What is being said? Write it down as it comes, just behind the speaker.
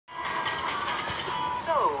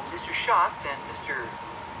Hello, Mr. Schatz and Mr.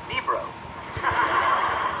 Nebro.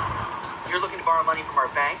 You're looking to borrow money from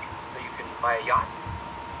our bank so you can buy a yacht?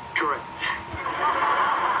 Correct.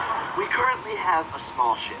 We currently have a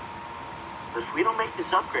small ship, but if we don't make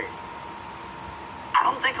this upgrade, I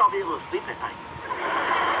don't think I'll be able to sleep at night.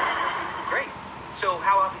 Great. So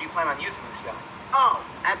how often do you plan on using this yacht? Oh,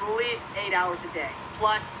 at least 8 hours a day.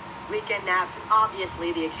 Plus, weekend naps and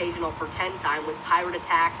obviously the occasional pretend time with pirate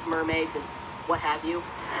attacks, mermaids, and what have you.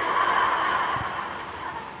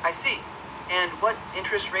 I see. And what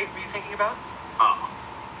interest rate were you thinking about? Oh,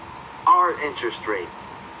 our interest rate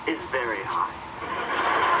is very high.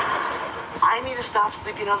 I need to stop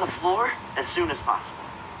sleeping on the floor as soon as possible.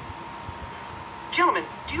 Gentlemen,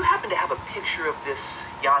 do you happen to have a picture of this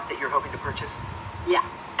yacht that you're hoping to purchase? Yeah.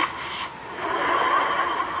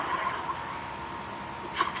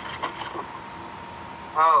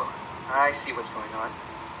 Oh, I see what's going on.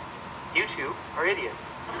 You two are idiots.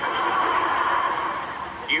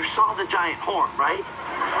 You saw the giant horn, right?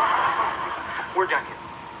 We're done here.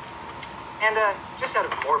 And, just out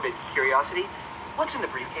of morbid curiosity, what's in the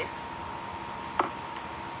briefcase?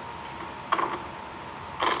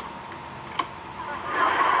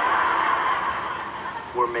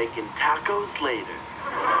 We're making tacos later.